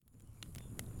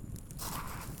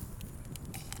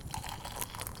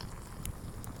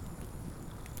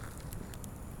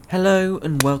Hello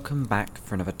and welcome back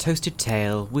for another Toasted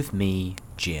Tale with me,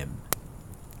 Jim.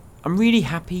 I'm really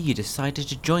happy you decided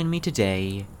to join me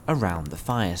today around the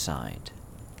fireside.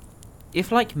 If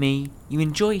like me, you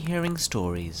enjoy hearing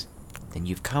stories, then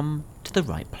you've come to the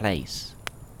right place.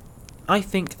 I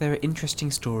think there are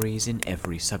interesting stories in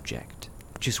every subject,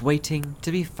 just waiting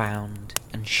to be found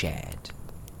and shared.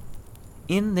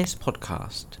 In this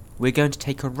podcast, we're going to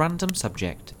take a random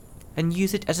subject and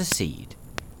use it as a seed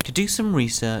to do some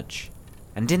research,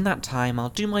 and in that time I'll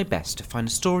do my best to find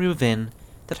a story within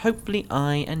that hopefully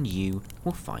I and you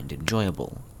will find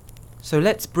enjoyable. So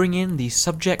let's bring in the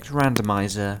subject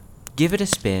randomizer, give it a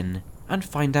spin, and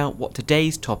find out what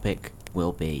today's topic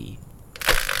will be.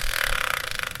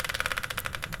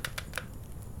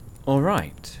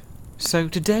 Alright, so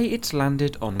today it's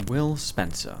landed on Will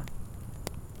Spencer.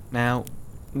 Now,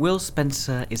 Will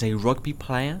Spencer is a rugby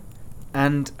player,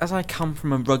 and as I come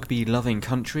from a rugby-loving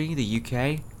country, the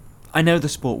UK, I know the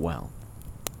sport well,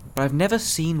 but I've never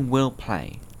seen Will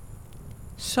play.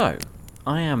 So,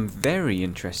 I am very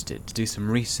interested to do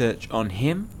some research on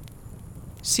him,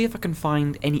 see if I can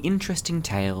find any interesting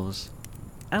tales,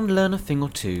 and learn a thing or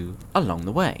two along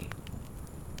the way.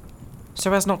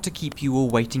 So as not to keep you all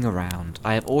waiting around,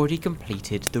 I have already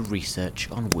completed the research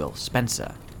on Will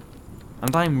Spencer,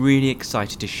 and I'm really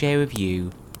excited to share with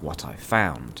you what I've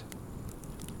found.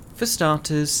 For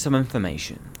starters, some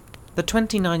information. The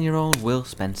 29-year-old Will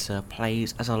Spencer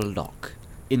plays as a lock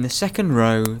in the second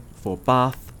row for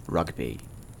Bath Rugby.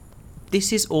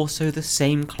 This is also the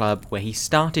same club where he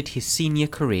started his senior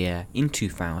career in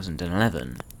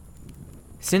 2011.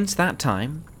 Since that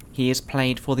time, he has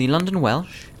played for the London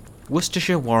Welsh,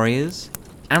 Worcestershire Warriors,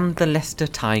 and the Leicester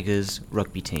Tigers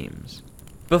rugby teams,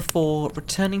 before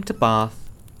returning to Bath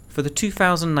for the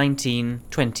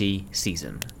 2019-20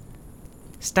 season.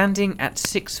 Standing at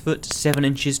 6 foot 7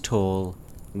 inches tall,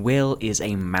 Will is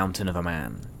a mountain of a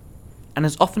man, and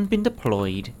has often been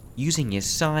deployed using his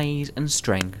size and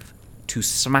strength to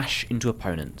smash into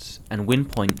opponents and win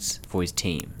points for his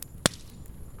team.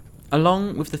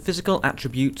 Along with the physical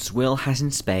attributes Will has in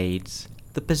spades,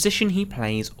 the position he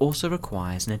plays also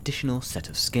requires an additional set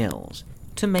of skills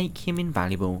to make him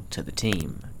invaluable to the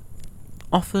team.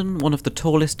 Often one of the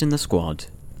tallest in the squad,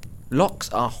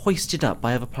 locks are hoisted up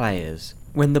by other players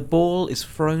when the ball is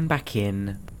thrown back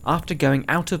in after going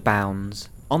out of bounds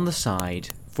on the side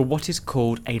for what is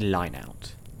called a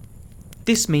line-out.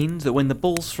 This means that when the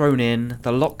ball's thrown in,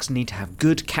 the locks need to have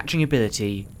good catching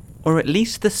ability, or at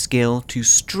least the skill to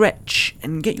stretch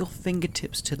and get your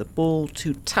fingertips to the ball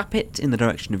to tap it in the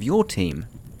direction of your team,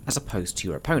 as opposed to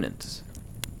your opponent's.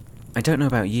 I don't know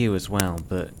about you as well,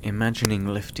 but imagining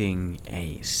lifting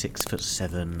a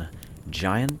 6'7"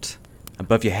 giant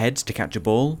above your heads to catch a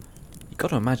ball, you've got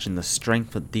to imagine the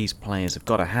strength that these players have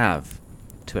got to have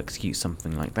to execute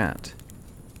something like that.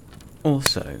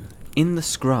 Also, in the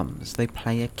scrums they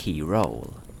play a key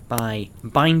role by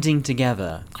binding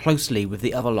together closely with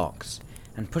the other locks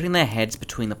and putting their heads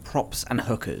between the props and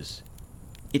hookers.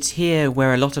 It's here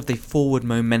where a lot of the forward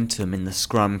momentum in the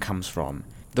scrum comes from,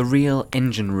 the real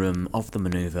engine room of the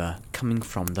manoeuvre coming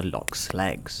from the lock's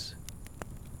legs.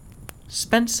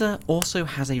 Spencer also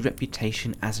has a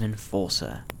reputation as an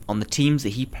enforcer on the teams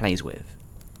that he plays with,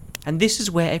 and this is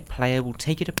where a player will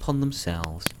take it upon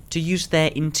themselves to use their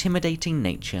intimidating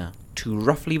nature to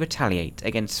roughly retaliate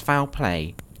against foul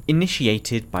play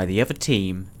initiated by the other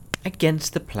team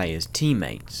against the player's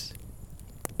teammates.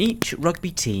 Each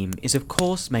rugby team is of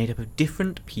course made up of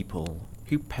different people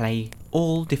who play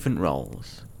all different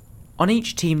roles. On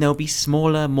each team there will be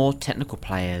smaller, more technical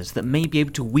players that may be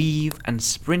able to weave and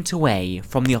sprint away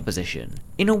from the opposition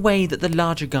in a way that the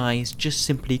larger guys just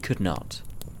simply could not.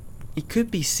 It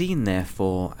could be seen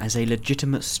therefore as a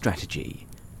legitimate strategy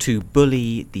to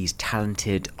bully these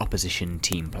talented opposition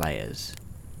team players,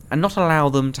 and not allow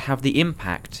them to have the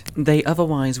impact they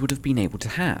otherwise would have been able to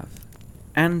have.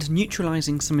 And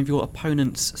neutralising some of your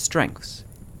opponent's strengths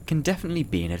can definitely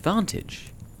be an advantage.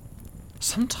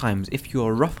 Sometimes if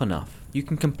you're rough enough, you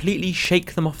can completely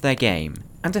shake them off their game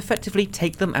and effectively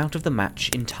take them out of the match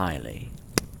entirely.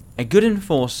 A good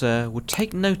enforcer would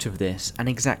take note of this and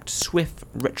exact swift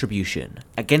retribution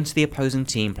against the opposing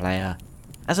team player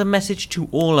as a message to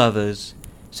all others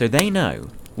so they know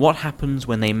what happens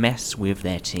when they mess with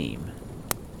their team.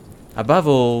 Above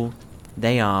all,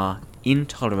 they are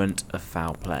intolerant of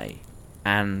foul play,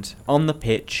 and on the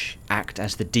pitch act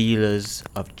as the dealers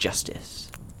of justice.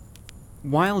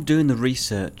 While doing the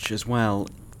research as well,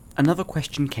 another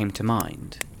question came to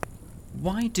mind.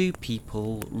 Why do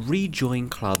people rejoin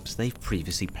clubs they've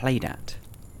previously played at?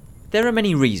 There are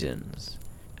many reasons,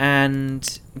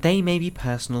 and they may be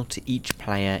personal to each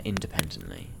player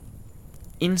independently.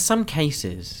 In some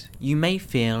cases, you may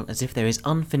feel as if there is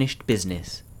unfinished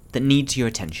business that needs your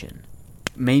attention.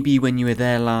 Maybe when you were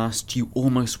there last, you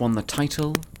almost won the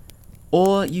title,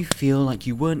 or you feel like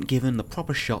you weren't given the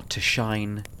proper shot to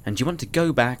shine, and you want to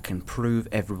go back and prove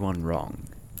everyone wrong.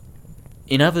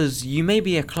 In others, you may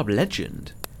be a club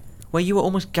legend, where you are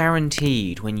almost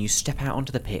guaranteed when you step out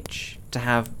onto the pitch to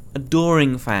have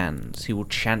adoring fans who will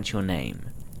chant your name.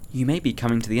 You may be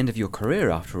coming to the end of your career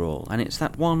after all, and it's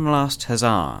that one last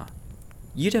huzzah.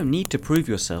 You don't need to prove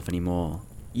yourself anymore.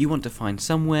 You want to find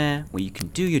somewhere where you can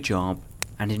do your job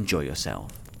and enjoy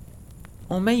yourself.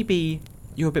 Or maybe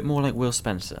you're a bit more like Will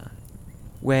Spencer,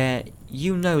 where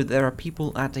you know there are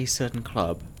people at a certain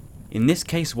club, in this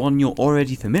case one you're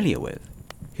already familiar with,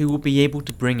 who will be able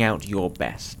to bring out your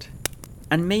best,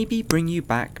 and maybe bring you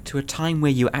back to a time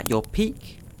where you're at your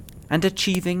peak and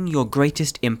achieving your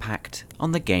greatest impact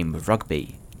on the game of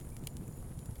rugby.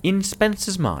 In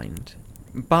Spencer's mind,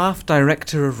 Bath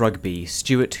Director of Rugby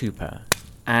Stuart Hooper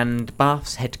and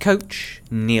Bath's head coach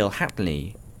Neil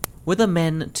Hatley were the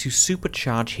men to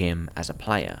supercharge him as a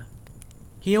player.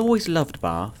 He always loved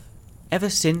Bath, ever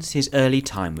since his early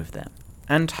time with them,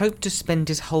 and hoped to spend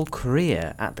his whole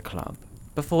career at the club,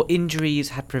 before injuries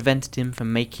had prevented him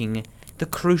from making the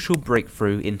crucial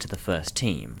breakthrough into the first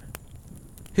team.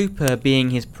 Hooper being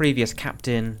his previous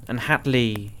captain and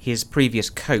Hatley his previous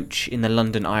coach in the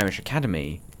London Irish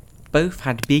Academy, both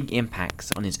had big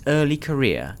impacts on his early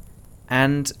career,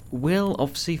 and Will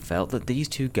obviously felt that these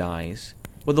two guys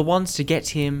were the ones to get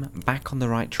him back on the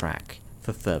right track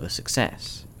for further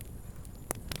success.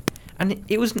 And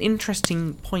it was an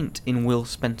interesting point in Will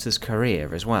Spencer's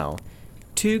career as well.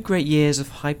 2 great years of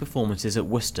high performances at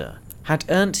Worcester had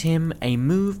earned him a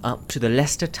move up to the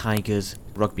Leicester Tigers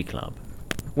Rugby Club,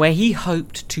 where he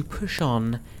hoped to push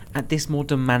on at this more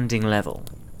demanding level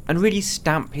and really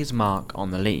stamp his mark on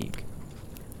the league.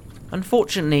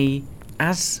 Unfortunately,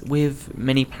 as with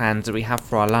many plans that we have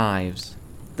for our lives,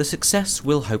 the success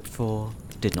Will hoped for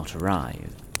did not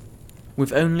arrive,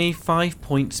 with only 5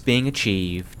 points being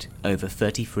achieved over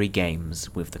 33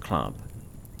 games with the club.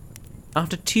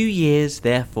 After 2 years,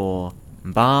 therefore,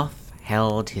 Bath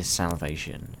held his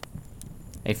salvation.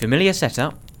 A familiar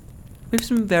setup, with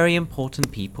some very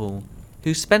important people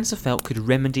who Spencer felt could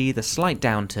remedy the slight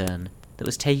downturn that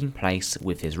was taking place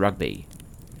with his rugby.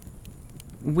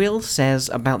 Will says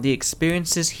about the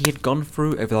experiences he had gone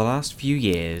through over the last few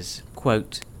years,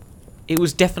 quote, "It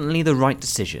was definitely the right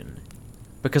decision,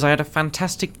 because I had a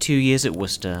fantastic 2 years at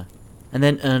Worcester, and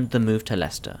then earned the move to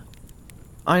Leicester.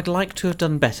 I'd like to have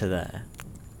done better there,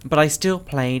 but I still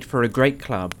played for a great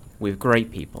club with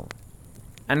great people,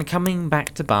 and coming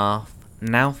back to Bath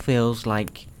now feels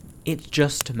like it's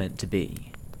just meant to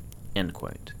be." End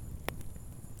quote.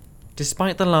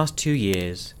 Despite the last 2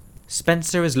 years,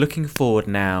 Spencer is looking forward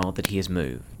now that he has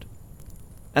moved.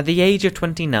 At the age of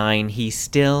 29, he's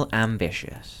still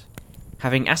ambitious,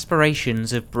 having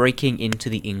aspirations of breaking into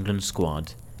the England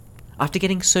squad, after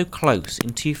getting so close in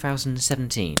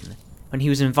 2017 when he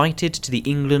was invited to the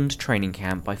England training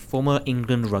camp by former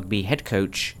England rugby head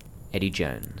coach Eddie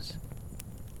Jones.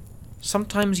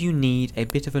 Sometimes you need a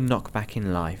bit of a knockback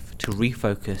in life to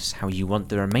refocus how you want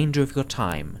the remainder of your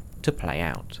time to play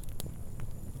out.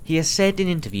 He has said in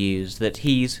interviews that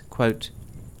he's, quote,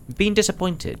 "been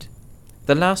disappointed.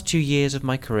 The last 2 years of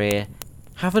my career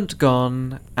haven't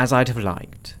gone as I'd have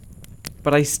liked,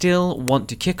 but I still want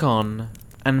to kick on,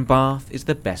 and Bath is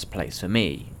the best place for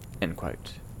me." End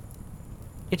quote.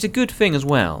 It's a good thing as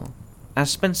well, as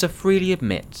Spencer freely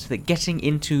admits that getting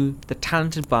into the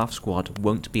talented Bath squad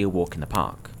won't be a walk in the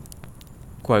park.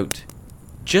 Quote,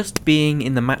 "Just being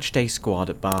in the matchday squad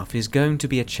at Bath is going to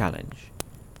be a challenge,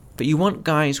 but you want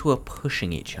guys who are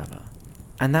pushing each other,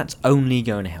 and that's only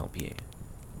going to help you.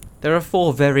 There are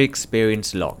 4 very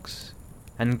experienced locks,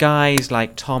 and guys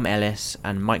like Tom Ellis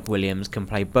and Mike Williams can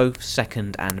play both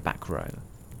second and back row.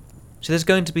 So there's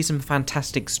going to be some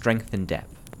fantastic strength and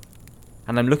depth,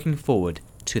 and I'm looking forward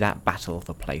to that battle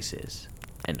for places."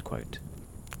 End quote.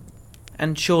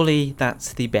 And surely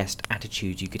that's the best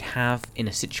attitude you could have in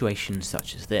a situation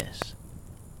such as this.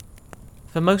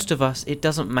 For most of us, it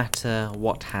doesn't matter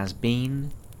what has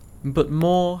been, but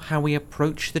more how we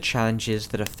approach the challenges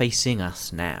that are facing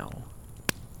us now.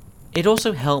 It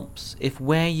also helps if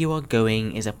where you are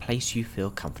going is a place you feel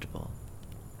comfortable,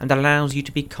 and allows you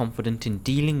to be confident in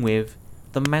dealing with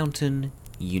the mountain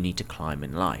you need to climb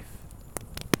in life.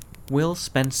 Will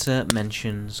Spencer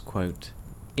mentions, quote,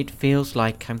 "It feels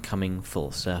like I'm coming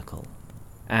full circle,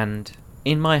 and,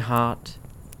 in my heart,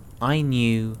 I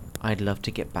knew I'd love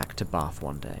to get back to Bath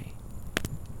one day.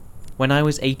 When I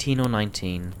was 18 or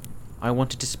 19, I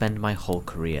wanted to spend my whole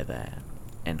career there."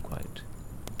 End quote.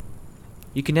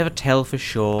 You can never tell for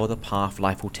sure the path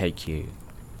life will take you,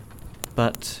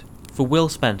 but for Will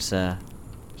Spencer,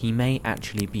 he may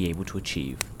actually be able to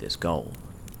achieve this goal.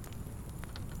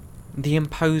 The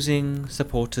imposing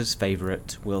supporters'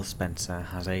 favourite, Will Spencer,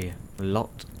 has a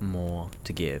lot more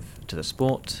to give to the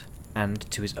sport and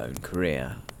to his own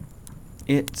career.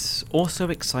 It's also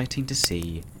exciting to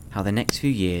see how the next few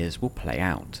years will play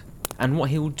out, and what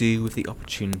he will do with the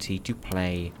opportunity to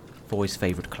play for his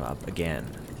favourite club again.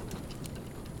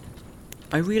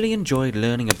 I really enjoyed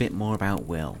learning a bit more about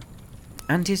Will,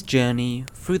 and his journey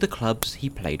through the clubs he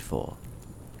played for.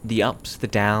 The ups, the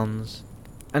downs,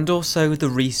 and also the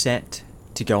reset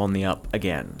to go on the up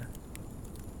again.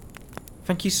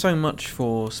 Thank you so much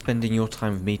for spending your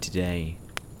time with me today,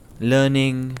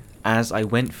 learning as I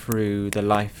went through the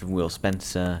life of Will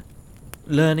Spencer,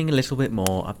 learning a little bit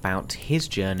more about his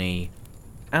journey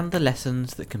and the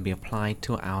lessons that can be applied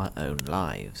to our own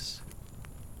lives.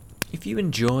 If you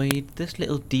enjoyed this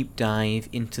little deep dive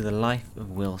into the life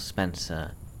of Will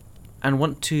Spencer and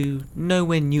want to know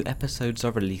when new episodes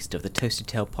are released of the Toasted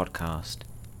Tale podcast,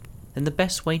 then the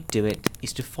best way to do it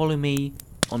is to follow me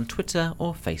on Twitter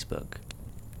or Facebook.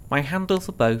 My handle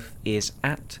for both is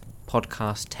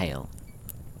 @podcasttale.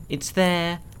 It's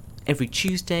there every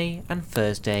Tuesday and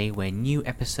Thursday when new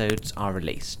episodes are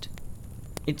released.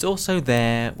 It's also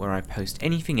there where I post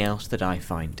anything else that I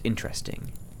find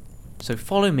interesting. So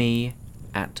follow me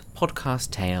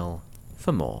 @podcasttale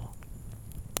for more.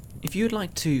 If you'd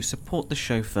like to support the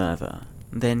show further,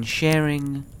 then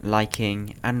sharing,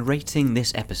 liking, and rating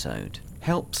this episode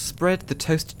helps spread the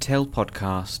Toasted Tale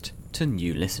podcast to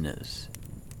new listeners.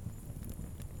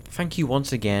 Thank you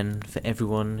once again for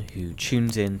everyone who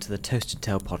tunes in to the Toasted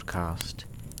Tale podcast.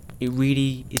 It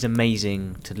really is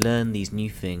amazing to learn these new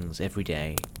things every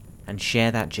day and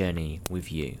share that journey with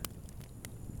you.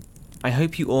 I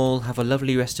hope you all have a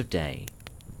lovely rest of day,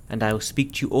 and I will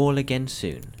speak to you all again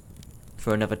soon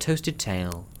for another Toasted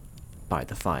Tale by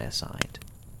the fireside.